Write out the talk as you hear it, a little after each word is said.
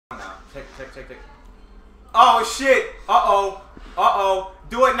Take. Oh shit! Uh-oh.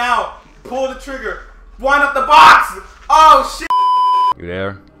 Do it now. Pull the trigger. Wind up the box! Oh shit! You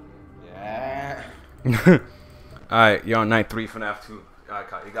there? Yeah. Alright, you're on night 3 FNAF 2. Alright,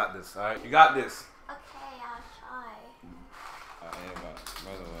 Kai, you got this, alright? You got this. Okay, I'll try.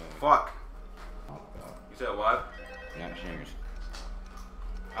 By the way. Fuck. You said what? You're not serious.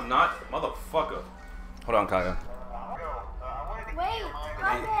 I'm not? Motherfucker. Hold on, Kaya. Wait,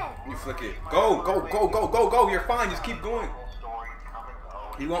 stop it. You flick it. Go. You're fine. Just keep going.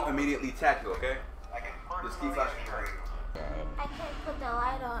 He won't immediately attack you, okay? Just keep flashing. I can't put the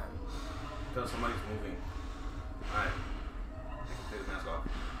light on. Because somebody's moving. Alright. Take the mask off.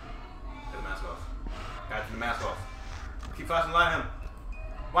 Take the mask off. Gotta take the mask off. Keep flashing the light at him.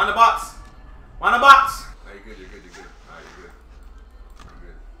 Wind the box. Alright, you're good. Alright, you're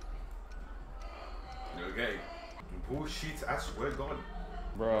good. You're okay. Bullshit, I swear to God.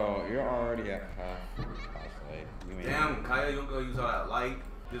 Bro, you're already at half. Damn, Kaya, you don't go use all that light.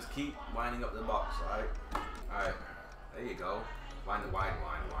 Just keep winding up the box, alright? Alright, there you go. Wind.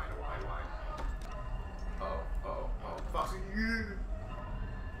 Oh, Foxy.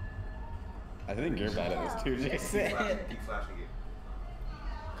 I think you're bad at this too, Jason. Keep flashing it.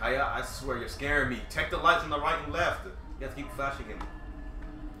 Kaya, I swear you're scaring me. Check the lights on the right and left. You have to keep flashing it.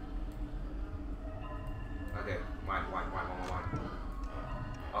 Okay, wind.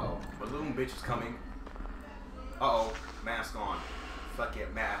 Uh-oh, balloon bitch is coming. Uh-oh, mask on. Fuck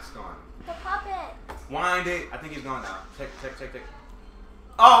it, mask on. The puppet. Wind it. I think he's gone now. Check.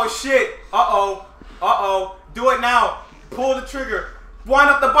 Oh shit! Uh-oh. Do it now. Pull the trigger. Wind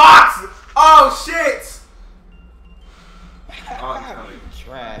up the box! Oh shit! Oh, he's coming.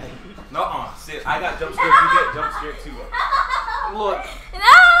 Trash. Nuh-uh. Sit. I got jump scared. You get jump scared too. Look.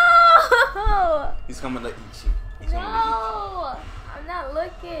 No! He's coming to eat you. No! I'm not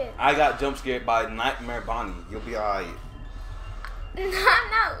looking. I got jump scared by Nightmare Bonnie. You'll be alright. I'm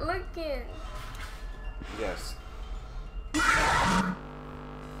not looking. Yes.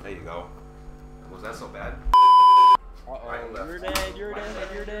 There you go. Was that so bad? Right and left. You're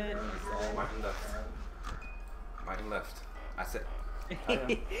dead. Right and left. I said.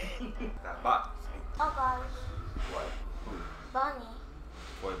 That box. Oh gosh. What? Who? Bonnie.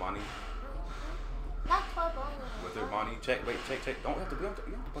 Boy Bonnie. Not toy Bonnie. With her Bonnie. Check. Don't have to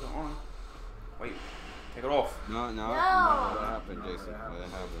put it on. Wait. Take it off. No. No. What happened, Jason? What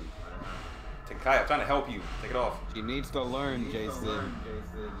happened? Take Kai. I'm trying to help you. Take it off. She needs to learn, Jason.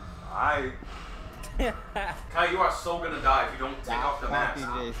 Alright. Kai, you are so gonna die if you don't take off the mask.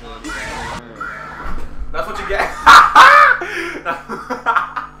 Jason. That's what you get.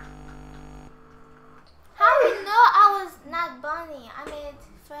 How do you know I was not Bonnie? I mean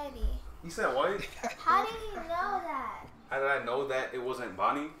Freddy. You said what? How did you know that? How did I know that it wasn't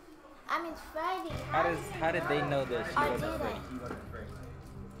Bonnie? I mean Freddy. How did they know that she I wasn't didn't. Freddy?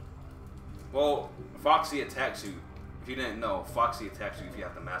 Well, Foxy attacks you. If you didn't know, Foxy attacks you if you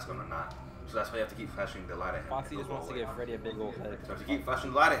have the mask on or not. So that's why you have to keep flashing the light at him. Foxy just wants to give Freddy a big old head. So if you keep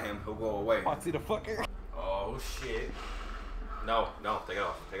flashing the light at him, he'll go away. Foxy the fucker. Oh shit. No, take it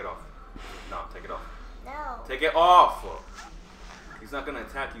off. No, take it off. No. Take it off! He's not gonna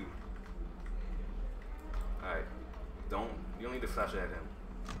attack you. Alright. You don't need to flash it at him.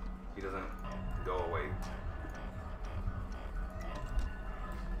 He doesn't go away.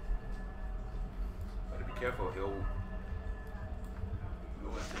 Better be careful, he'll go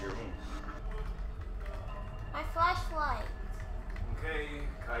into your room. My flashlight. Okay,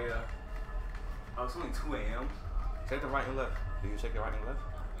 Kaya. Oh, it's only 2 a.m. Check the right and left. Do you check the right and left?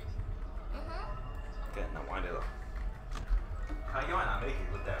 Okay, now wind it up. Kaya, you might not make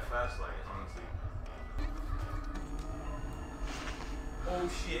it with that flashlight, honestly. Oh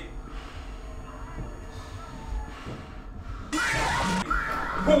shit.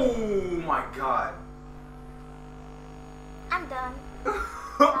 Oh my god. I'm done.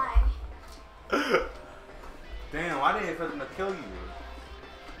 Bye. Damn, why didn't it for them to kill you?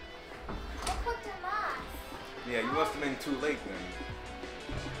 I put the mask. Yeah, you must have been too late then.